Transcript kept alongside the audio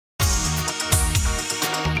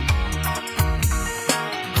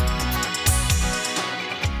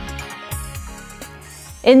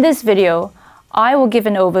In this video, I will give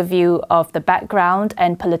an overview of the background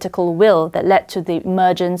and political will that led to the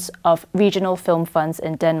emergence of regional film funds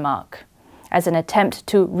in Denmark, as an attempt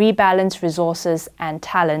to rebalance resources and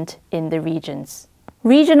talent in the regions.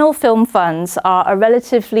 Regional film funds are a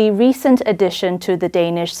relatively recent addition to the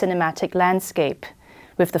Danish cinematic landscape,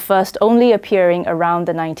 with the first only appearing around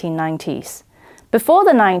the 1990s. Before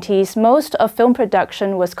the 90s, most of film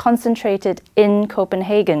production was concentrated in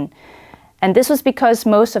Copenhagen, and this was because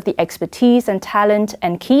most of the expertise and talent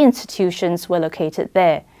and key institutions were located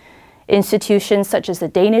there. Institutions such as the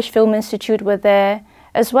Danish Film Institute were there,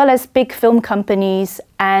 as well as big film companies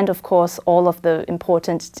and, of course, all of the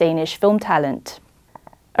important Danish film talent.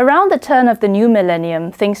 Around the turn of the new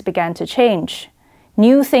millennium, things began to change.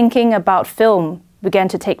 New thinking about film began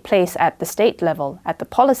to take place at the state level, at the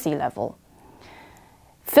policy level.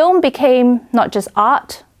 Film became not just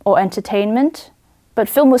art or entertainment, but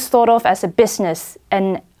film was thought of as a business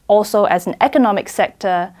and also as an economic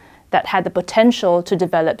sector that had the potential to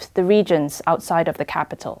develop the regions outside of the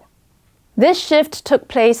capital. This shift took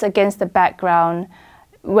place against the background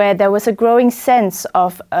where there was a growing sense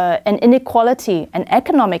of an inequality, an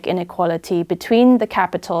economic inequality between the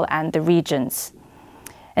capital and the regions.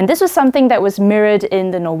 And this was something that was mirrored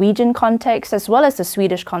in the Norwegian context as well as the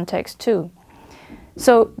Swedish context too.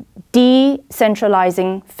 So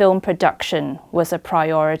decentralizing film production was a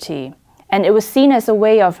priority, and it was seen as a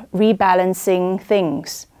way of rebalancing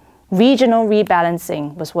things. Regional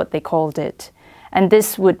rebalancing was what they called it. And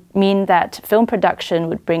this would mean that film production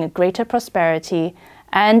would bring a greater prosperity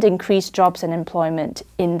and increase jobs and employment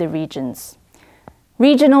in the regions.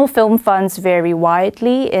 Regional film funds vary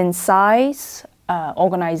widely in size,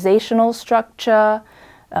 organizational structure,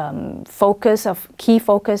 key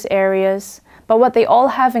focus areas, but what they all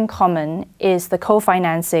have in common is the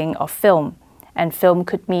co-financing of film. And film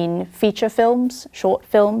could mean feature films, short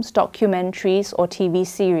films, documentaries, or TV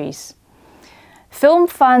series. Film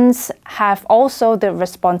funds have also the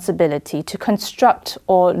responsibility to construct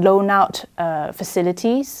or loan out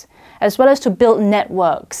facilities, as well as to build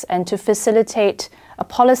networks and to facilitate a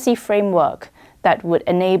policy framework that would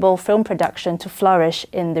enable film production to flourish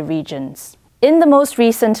in the regions. In the most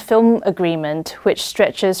recent film agreement, which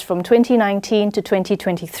stretches from 2019 to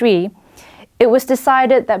 2023, it was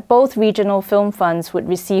decided that both regional film funds would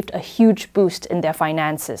receive a huge boost in their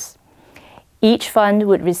finances. Each fund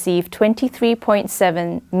would receive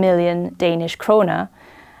 23.7 million Danish kroner,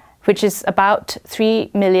 which is about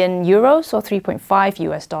 3 million euros or 3.5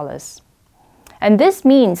 US dollars. And this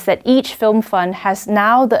means that each film fund has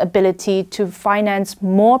now the ability to finance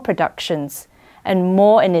more productions and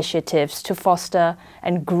more initiatives to foster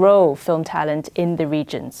and grow film talent in the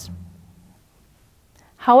regions.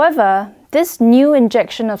 However, this new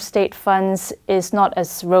injection of state funds is not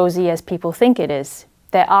as rosy as people think it is.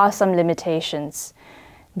 There are some limitations.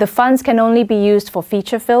 The funds can only be used for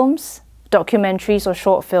feature films, documentaries, or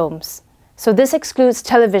short films. So this excludes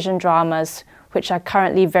television dramas, which are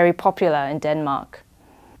currently very popular in Denmark.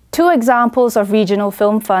 Two examples of regional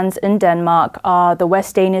film funds in Denmark are the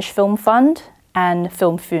West Danish Film Fund and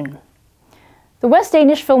Film Funen. The West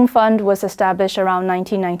Danish Film Fund was established around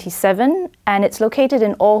 1997, and it's located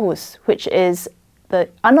in Aarhus, which is the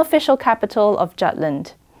unofficial capital of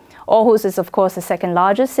Jutland. Aarhus is, of course, the second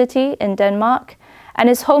largest city in Denmark and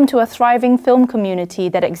is home to a thriving film community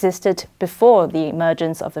that existed before the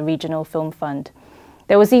emergence of the Regional Film Fund.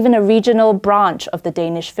 There was even a regional branch of the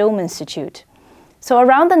Danish Film Institute. So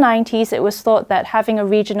around the 90s, it was thought that having a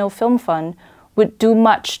regional film fund would do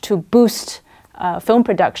much to boost film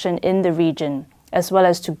production in the region, as well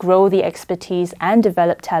as to grow the expertise and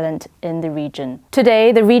develop talent in the region.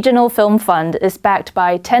 Today, the Regional Film Fund is backed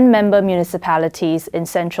by 10 member municipalities in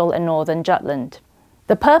central and northern Jutland.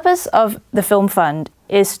 The purpose of the Film Fund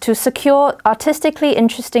is to secure artistically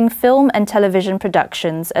interesting film and television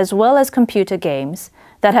productions, as well as computer games,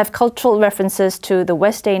 that have cultural references to the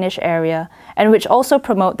West Danish area and which also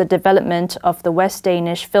promote the development of the West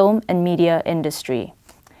Danish film and media industry.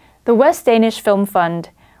 The West Danish Film Fund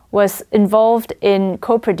was involved in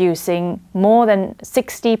co-producing more than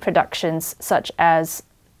 60 productions such as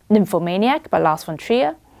Nymphomaniac by Lars von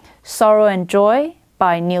Trier, Sorrow and Joy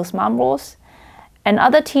by Niels Mamros, and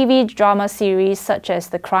other TV drama series such as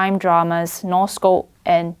the crime dramas Norskov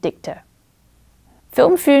and Digter.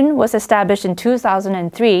 FilmFyn was established in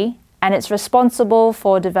 2003, and it's responsible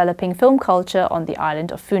for developing film culture on the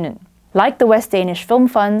island of Funen. Like the West Danish Film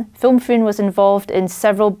Fund, FilmFyn was involved in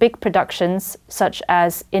several big productions such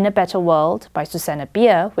as In a Better World by Susanne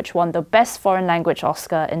Bier, which won the Best Foreign Language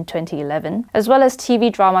Oscar in 2011, as well as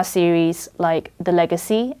TV drama series like The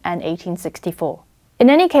Legacy and 1864. In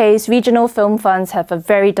any case, regional film funds have a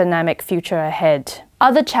very dynamic future ahead.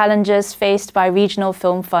 Other challenges faced by regional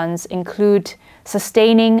film funds include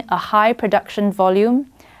sustaining a high production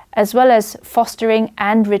volume, as well as fostering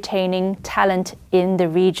and retaining talent in the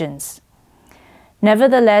regions.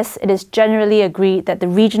 Nevertheless, it is generally agreed that the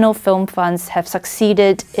regional film funds have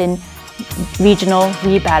succeeded in regional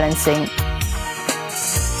rebalancing.